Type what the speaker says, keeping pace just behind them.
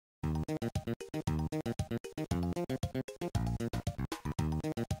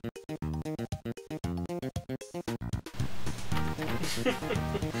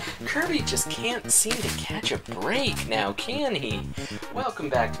Kirby just can't seem to catch a break now, can he? Welcome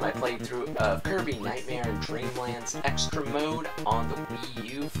back to my playthrough of Kirby Nightmare and Dreamland's Extra Mode on the Wii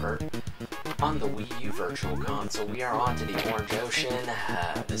U Virtual Console. We are on to the Orange Ocean.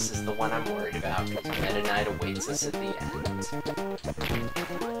 This is the one I'm worried about because Meta Knight awaits us at the end.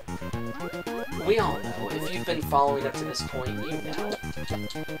 We all know, if you've been following up to this point, you know.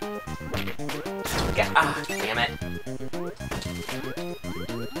 Damn it.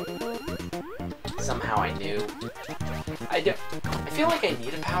 Somehow I knew. I feel like I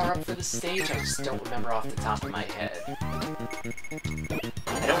need a power-up for this stage, I just don't remember off the top of my head.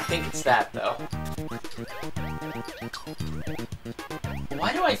 I don't think it's that, though.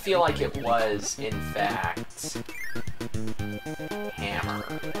 Why do I feel like it was, in fact, Hammer?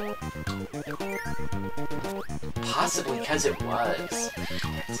 Possibly because it was.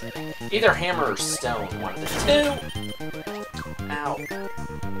 Either Hammer or Stone, one of the two. Ow.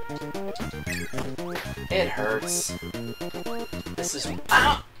 It hurts. This is...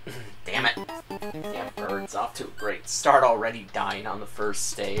 Ow! Damn it. Damn birds, off to a great start already, dying on the first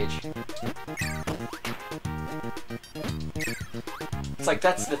stage. It's like,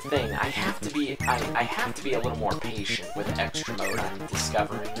 that's the thing. I have to be a little more patient with Extra Mode, I'm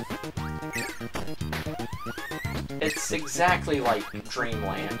discovering. It's exactly like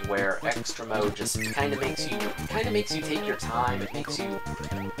Dreamland, where Extra Mode just kind of makes you take your time. It makes you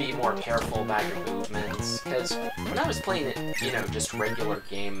be more careful about your movements. Because when I was playing it, you know, just regular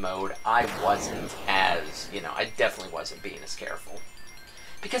game mode, I wasn't as, you know, I definitely wasn't being as careful.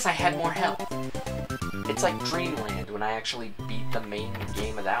 Because I had more health. It's like Dreamland, when I actually beat the main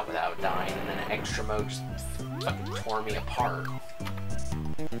game of that without dying, and then Extra Mode just fucking tore me apart.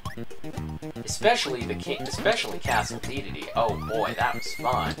 Especially Castle Dedede. Oh boy, that was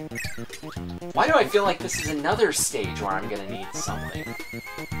fun. Why do I feel like this is another stage where I'm gonna need something?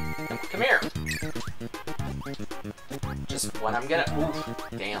 Come here. Just what I'm gonna... Oof,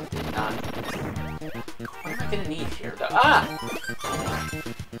 damn, did not... What am I gonna need here, though? Ah!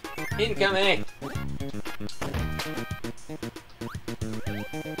 Incoming!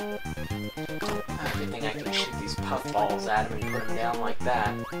 Good thing I can shoot these puffballs at him and put him down like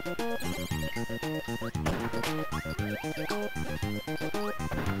that.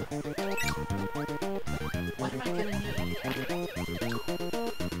 What am I gonna need?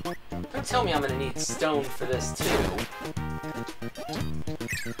 Don't tell me I'm gonna need stone for this too.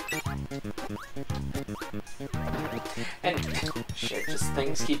 And shit, just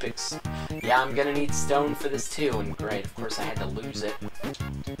things keep yeah, I'm gonna need stone for this too, and great, of course I had to lose it.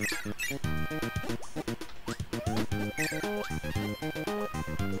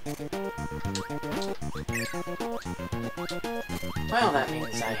 Well, that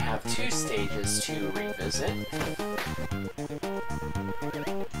means I have 2 stages to revisit.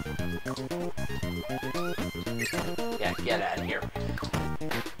 Yeah, get out of here.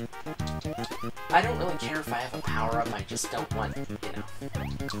 I don't really care if I have a power-up, I just don't want, you know.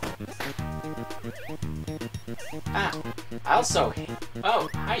 Ah, I also... Oh,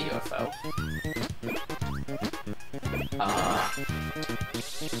 hi, UFO.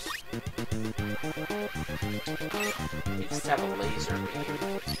 You just have a laser beam.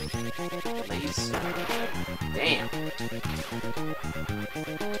 Laser... Damn.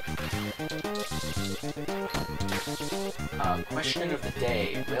 Question of the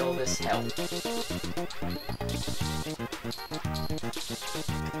day. Will this help?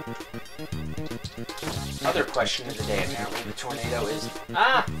 Other question of the day, apparently the tornado is...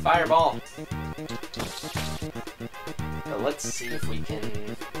 Ah! Fireball! So let's see if we can...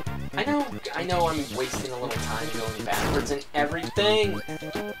 I know I'm wasting a little time going backwards and everything!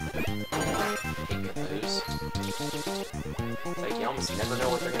 Peek-a-boos. It's like you almost never know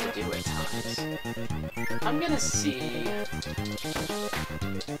what they're gonna do at times. I'm gonna see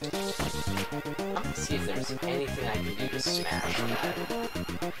if there's anything I can do to smash that.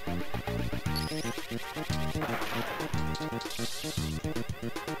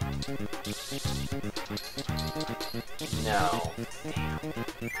 No. Damn.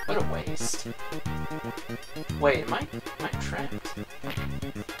 What a waste. Wait, am I trapped?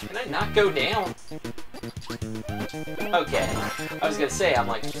 Can I not go down? Okay. I was gonna say, I'm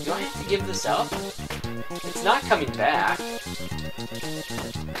like, do I have to give this up? It's not coming back.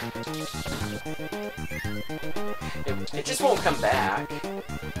 It just won't come back.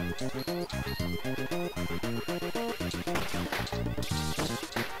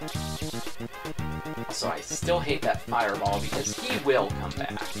 Also, I still hate that fireball because he will come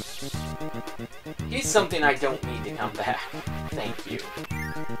back. He's something I don't need to come back. Thank you. So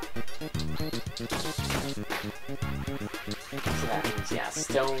that means, yeah,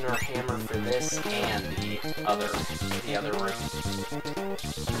 stone or hammer for this and the other room.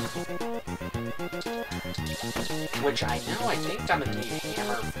 Which I know I think I'm gonna need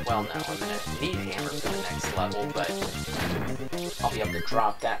hammer. Well, no, I'm gonna need hammer for the next level, but I'll be able to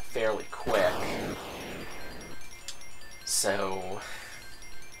drop that fairly quick. So,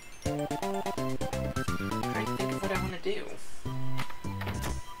 I'm trying to think of what I want to do.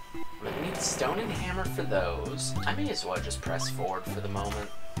 I'm gonna need stone and hammer for those. I may as well just press forward for the moment.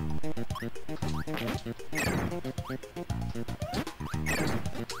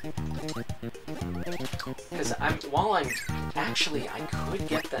 Because actually I could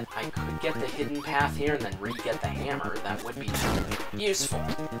get the hidden path here and then re-get the hammer. That would be useful.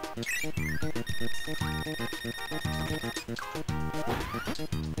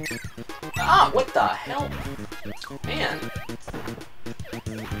 Ah, what the hell? Man.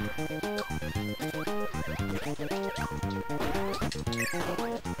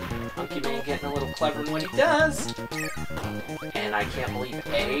 Monkey Man getting a little clever in what he does. And I can't believe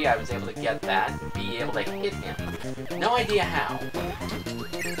A, I was able to get that, and B, able to hit him. No idea how.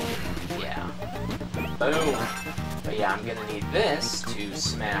 Yeah. Boom. But yeah, I'm gonna need this to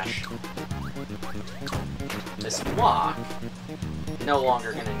smash this block. No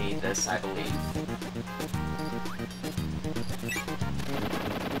longer gonna need this, I believe.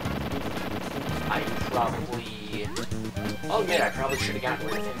 I'll admit, I probably should have gotten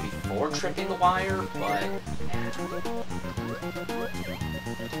rid of him before tripping the wire, but...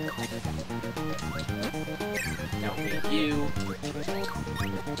 Don't need you.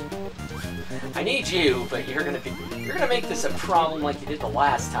 I need you, but you're gonna make this a problem like you did the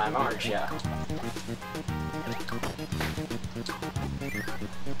last time, aren't you?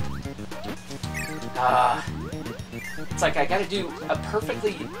 It's like I gotta do a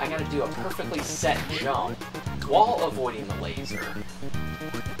perfectly set jump while avoiding the laser.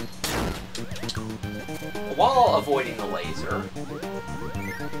 While avoiding the laser.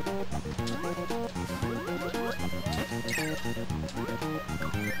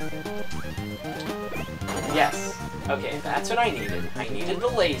 Yes. Okay, that's what I needed. I needed the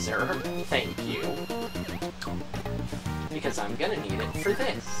laser. Thank you. Because I'm gonna need it for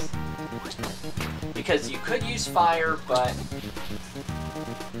this. Because you could use fire, but...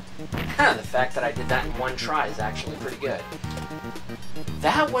 the fact that I did that in one try is actually pretty good.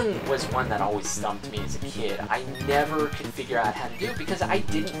 That one was one that always stumped me as a kid. I never could figure out how to do it because I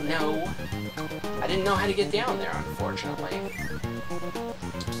didn't know how to get down there, unfortunately.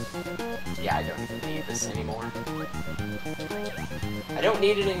 Yeah, I don't even need this anymore. I don't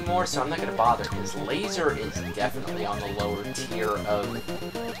need it anymore, so I'm not gonna bother, because laser is definitely on the lower tier of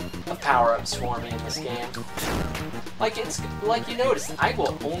power-ups for me in this game. Like you noticed, I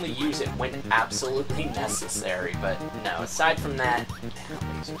will only use it when absolutely necessary, but no, aside from that,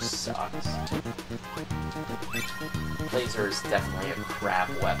 laser sucks. Laser is definitely a crap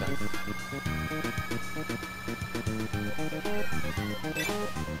weapon.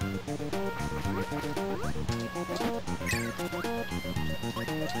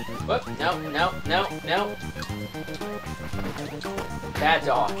 Whoop, no. Bad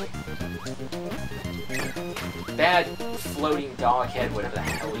dog. Bad floating dog head, whatever the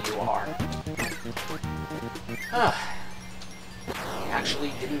hell you are.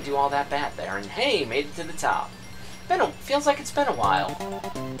 Actually didn't do all that bad there, and hey, made it to the top. Feels like it's been a while.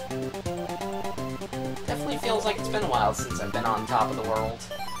 Definitely feels like it's been a while since I've been on top of the world.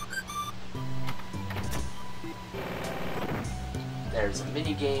 There's a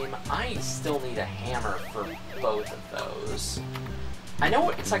mini game. I still need a hammer for both of those. I know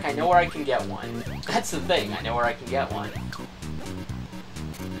it's like I know where I can get one. That's the thing. I know where I can get one.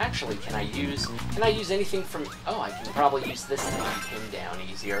 Actually, can I use anything from... Oh, I can probably use this to beat him down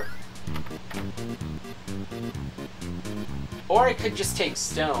easier. Or I could just take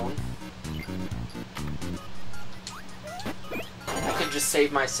stone. I could just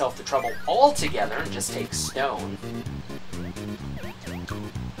save myself the trouble altogether and just take stone.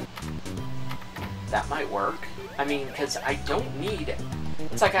 That might work. I mean, because I don't need...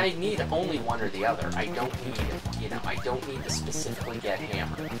 It's like I need only one or the other. I don't need, I don't need to specifically get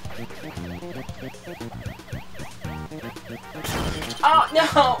hammered. Oh,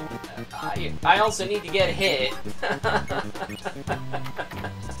 no! I also need to get hit.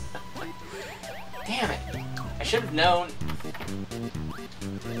 Damn it. I should have known.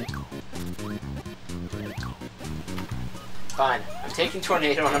 Fine. I'm taking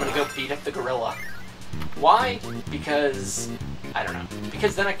Tornado and I'm gonna go beat up the gorilla. Why? Because... I don't know.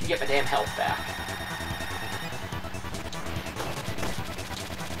 Because then I can get my damn health back.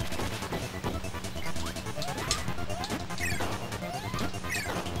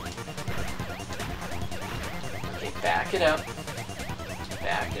 Okay, back it up.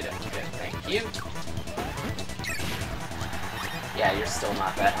 Back it up. Good, thank you. Yeah, you're still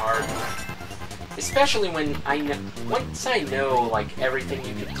not that hard. Especially when once I know, like, everything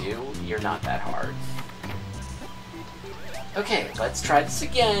you can do, you're not that hard. Okay, let's try this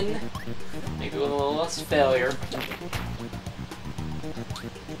again. Maybe with a little less failure.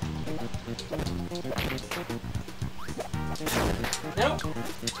 Nope.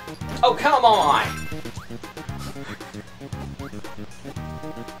 Oh, come on!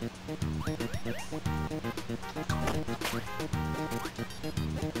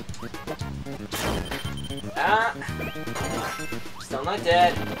 Ah! Still not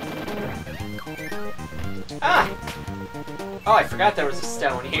dead. Ah! Oh, I forgot there was a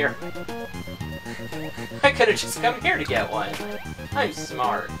stone here. I could have just come here to get one. I'm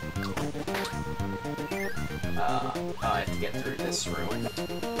smart. Oh, I have to get through this room.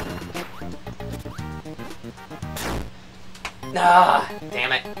 Ah,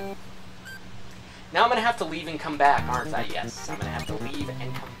 damn it. Now I'm gonna have to leave and come back, aren't I? Yes, I'm gonna have to leave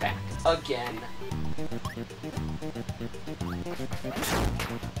and come back again.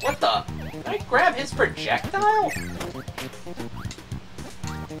 What the? Did I grab his projectile?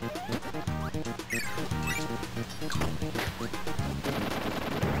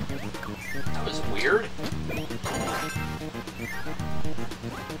 That was weird.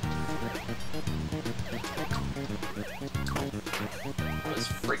 That was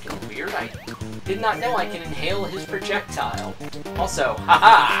freaking weird. I did not know I can inhale his projectile. Also,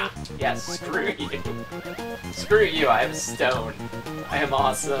 haha! Yes, screw you. Screw you, I have a stone. I am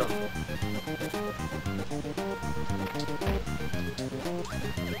awesome.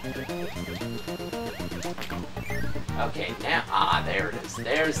 Okay, now, there it is.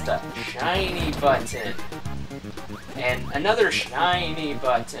 There's the shiny button. And another shiny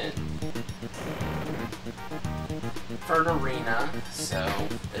button. For an arena, so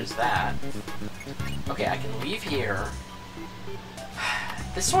there's that. Okay, I can leave here.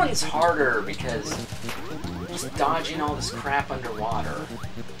 This one's harder because I'm just dodging all this crap underwater.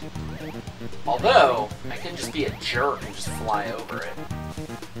 Although, I could just be a jerk and just fly over it.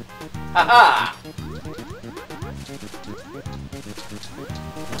 Haha!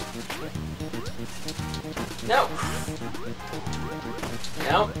 No!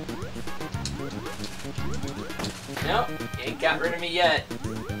 Nope. Nope. You ain't got rid of me yet.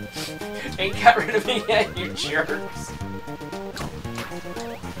 Ain't got rid of me yet, you jerks.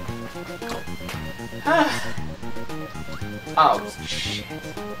 Oh, shit.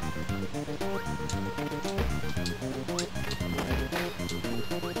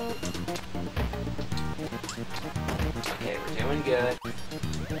 Okay, we're doing good.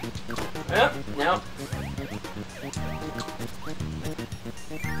 Oh, no.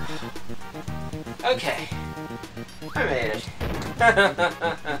 Okay. I made it.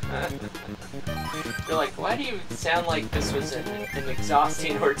 You're like, why do you sound like this was an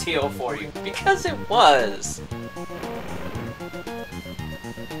exhausting ordeal for you? Because it was!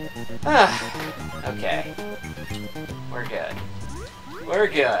 Okay. We're good. We're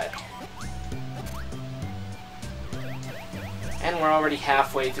good. And we're already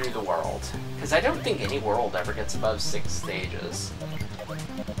halfway through the world. Because I don't think any world ever gets above 6 stages.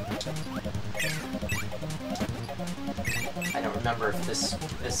 I don't remember if this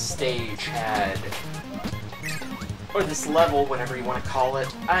stage had... or this level, whatever you want to call it.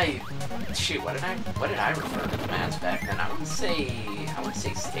 Shoot, what did I refer to the maps back then? I would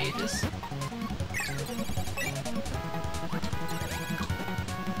say stages.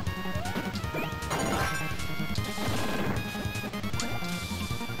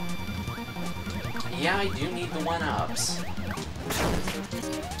 Yeah, I do need the 1-ups.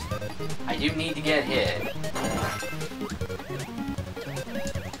 I do need to get hit.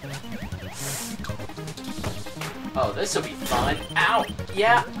 Oh, this will be fun. Ow!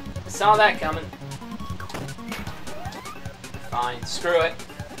 Yeah! Saw that coming. Fine, screw it.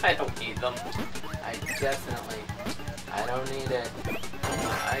 I don't need them. I don't need it.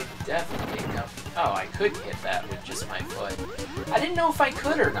 I definitely don't. Oh, I could hit that with just my foot. I didn't know if I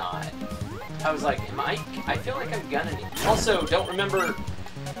could or not. I was like, I feel like I'm gonna need... Also, don't remember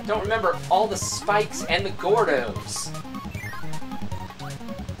all the spikes and the Gordos.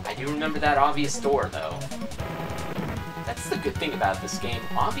 I do remember that obvious door, though. That's the good thing about this game.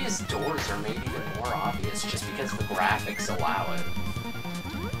 Obvious doors are made even more obvious just because the graphics allow it.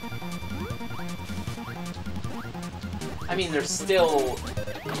 I mean, there's still...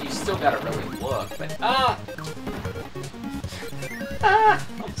 You still gotta really look, but...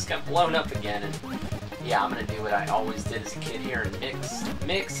 Almost got blown up again, and... Yeah, I'm gonna do what I always did as a kid here and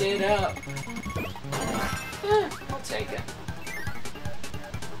mix it up. I'll take it.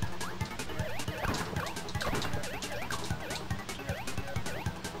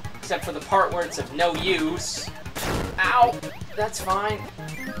 Except for the part where it's of no use. Ow! That's fine.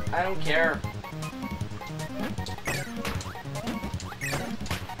 I don't care.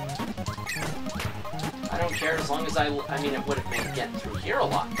 I don't care as long as I mean, it would have made getting through here a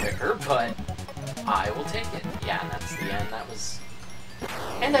lot quicker, but I will take it. Yeah, and that's the end. That was...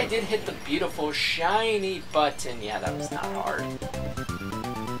 And I did hit the beautiful shiny button. Yeah, that was not hard.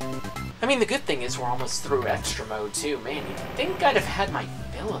 I mean, the good thing is we're almost through extra mode too. Man, you'd think I'd have had my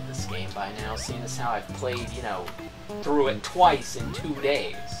fill of this game by now, seeing as how I've played, you know, through it twice in 2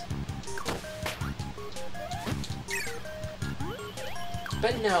 days.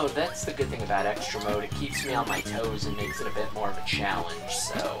 But no, that's the good thing about extra mode. It keeps me on my toes and makes it a bit more of a challenge,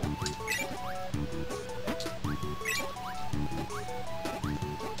 so...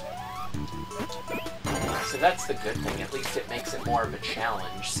 So that's the good thing. At least it makes it more of a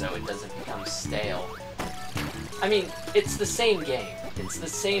challenge, so it doesn't become stale. I mean, it's the same game. It's the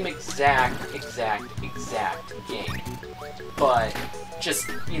same exact game. But just,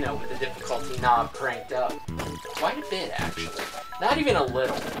 you know, with the difficulty knob cranked up. Quite a bit, actually. Not even a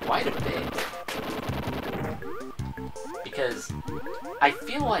little. Quite a bit. Because I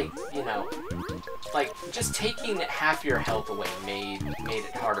feel like, you know, like, just taking half your health away made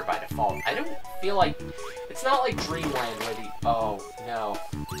it harder by default. I don't feel like... It's not like Dreamland where the... Oh, no.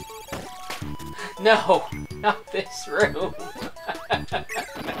 No! Not this room!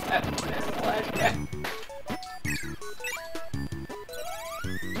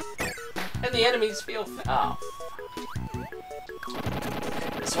 And the enemies feel... Oh.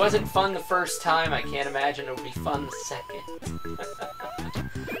 This wasn't fun the first time. I can't imagine it would be fun the second.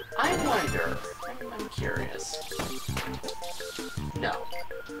 I wonder... I'm curious. No.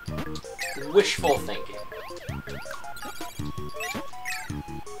 Wishful thinking.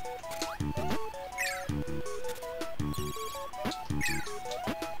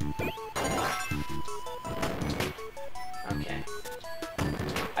 Okay.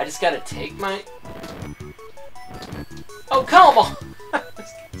 I just gotta take my... Oh, come on! I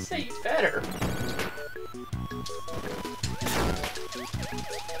was gonna say you better.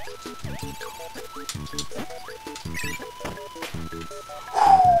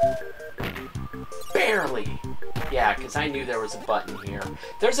 Barely! Yeah, because I knew there was a button here.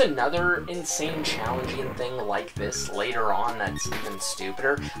 There's another insane challenging thing like this later on that's even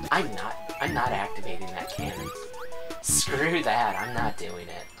stupider. I'm not activating that cannon. Screw that, I'm not doing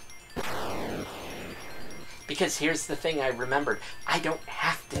it. Because here's the thing I remembered. I don't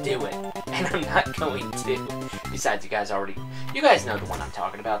have to do it. And I'm not going to. Besides, you guys know the one I'm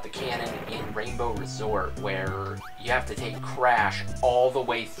talking about. The cannon in Rainbow Resort where you have to take Crash all the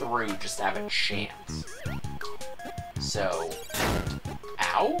way through just to have a chance. So...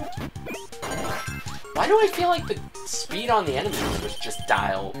 Ow? Why do I feel like the speed on the enemies was just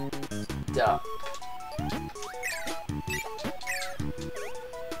dialed up?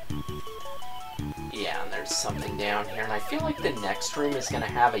 Yeah, and there's something down here, and I feel like the next room is going to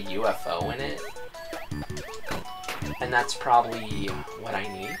have a UFO in it. And that's probably what I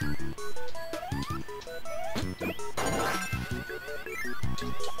need.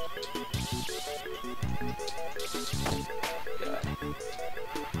 Good.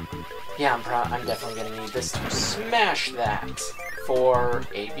 Yeah, I'm definitely going to need this to smash that for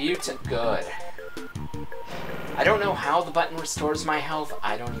a butte. Good. I don't know how the button restores my health.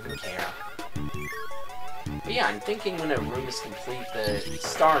 I don't even care. But yeah, I'm thinking when a room is complete, the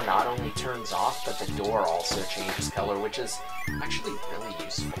star not only turns off, but the door also changes color, which is actually really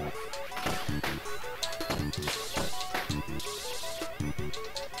useful.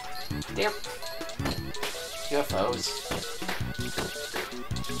 Damn. UFOs.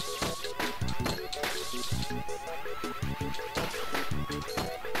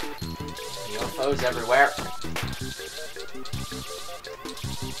 UFOs everywhere.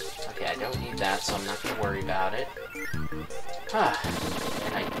 Okay, I don't need that, so I'm not going to worry about it.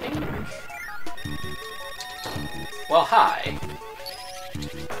 And I think... Well, hi.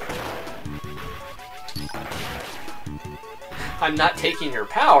 I'm not taking your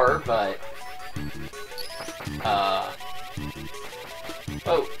power, but...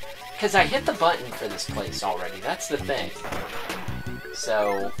 Oh, because I hit the button for this place already, that's the thing.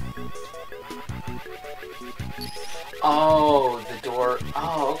 So... Oh, the door...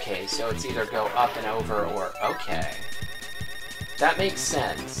 Oh, okay, so it's either go up and over or... Okay. That makes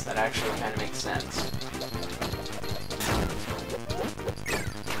sense. That actually kind of makes sense.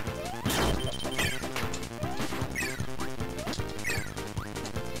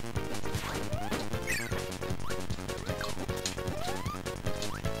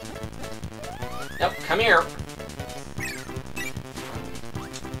 Yep, come here.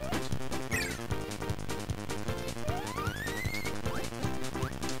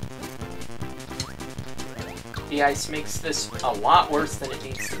 The ice makes this a lot worse than it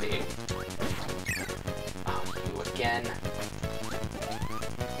needs to be. Oh, you again.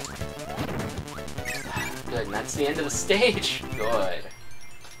 Good, and that's the end of the stage. Good.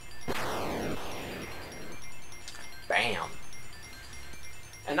 Bam.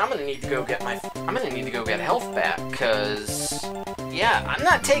 And I'm gonna need to go get health back, cause yeah, I'm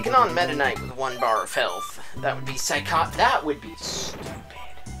not taking on Meta Knight with 1 bar of health. That would be that would be stupid.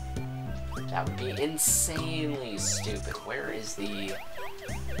 That would be insanely stupid. Where is the...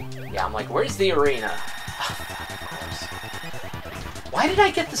 Yeah, I'm like, where's the arena? Why did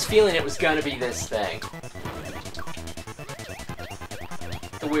I get this feeling it was gonna be this thing?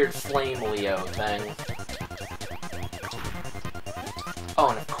 The weird Flame Leo thing. Oh,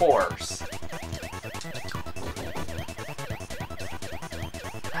 and of course.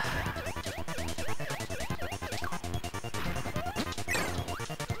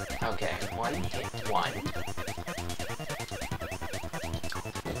 Okay, 1 hit 1.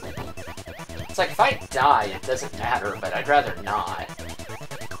 It's like, if I die, it doesn't matter, but I'd rather not.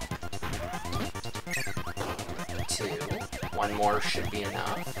 2. 1 more should be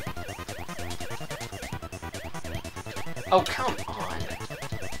enough. Oh, come on.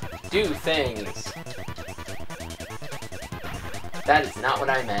 Do things. That is not what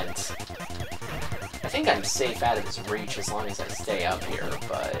I meant. I think I'm safe out of his reach as long as I stay up here,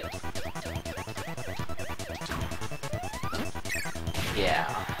 but...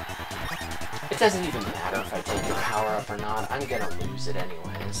 Yeah. It doesn't even matter if I take your power up or not. I'm gonna lose it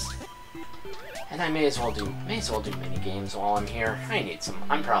anyways. And I may as well do mini games while I'm here.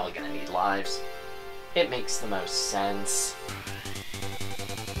 I'm probably gonna need lives. It makes the most sense.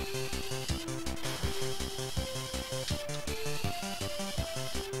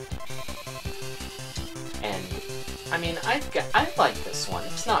 And I mean, I like this one.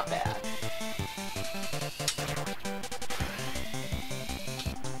 It's not bad.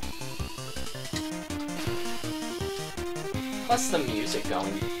 Plus the music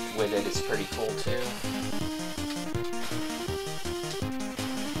going with it is pretty cool too.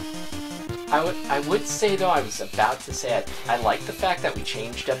 I would say though, I was about to say I like the fact that we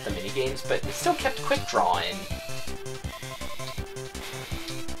changed up the minigames, but it still kept quick drawing.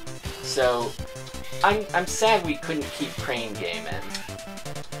 So I'm sad we couldn't keep Crane Game in.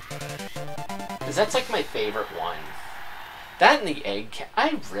 Because that's like my favorite one. That and the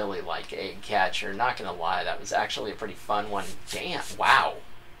I really like Egg Catcher, not gonna lie, that was actually a pretty fun one. Damn, wow.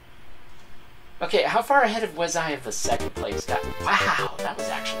 Okay, how far ahead was I of the second place guy? Wow, that was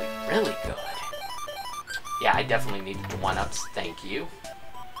actually really good. Yeah, I definitely needed the 1-ups, thank you.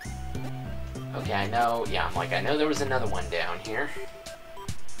 Okay, I know there was another one down here.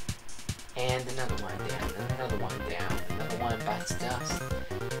 And another one down, and another one down, another one bites dust.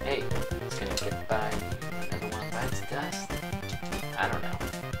 Hey, it's gonna get by me. Another one bites dust. I don't know.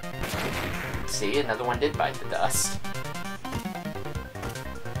 See, another one did bite the dust.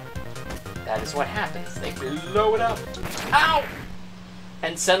 That is what happens. They blow it up. Ow!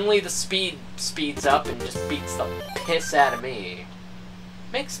 And suddenly the speeds up and just beats the piss out of me.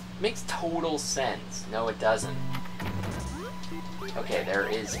 Makes total sense. No, it doesn't. Okay, there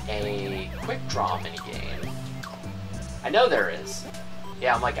is a quick draw minigame. I know there is.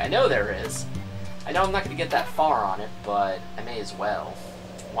 Yeah, I'm like, I know there is. I know I'm not going to get that far on it, but I may as well.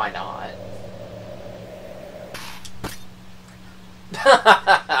 Why not?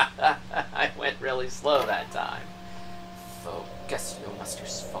 I went really slow that time. Focus, you must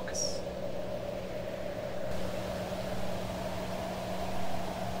focus.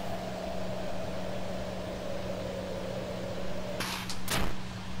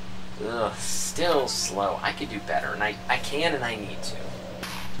 Ugh, still slow. I could do better, and I can and I need to.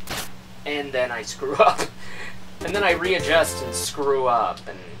 And then I screw up. And then I readjust and screw up,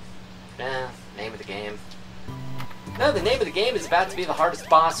 and... name of the game. No, the name of the game is about to be the hardest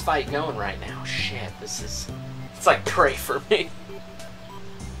boss fight going right now. Shit, this is... It's like, pray for me.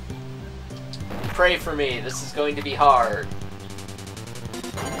 Pray for me, this is going to be hard.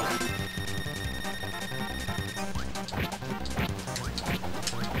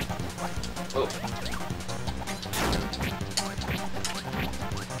 Oh.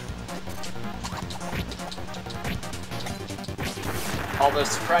 although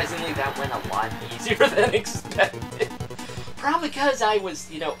surprisingly that went a lot easier than expected. Probably because I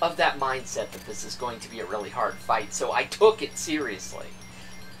was, you know, of that mindset that this is going to be a really hard fight, so I took it seriously.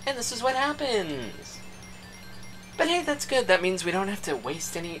 And this is what happens. But hey, that's good. That means we don't have to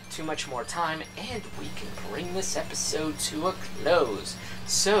waste too much more time, and we can bring this episode to a close.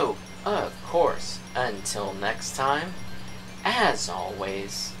 So, of course, until next time, as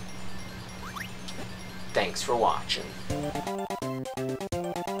always, thanks for watching.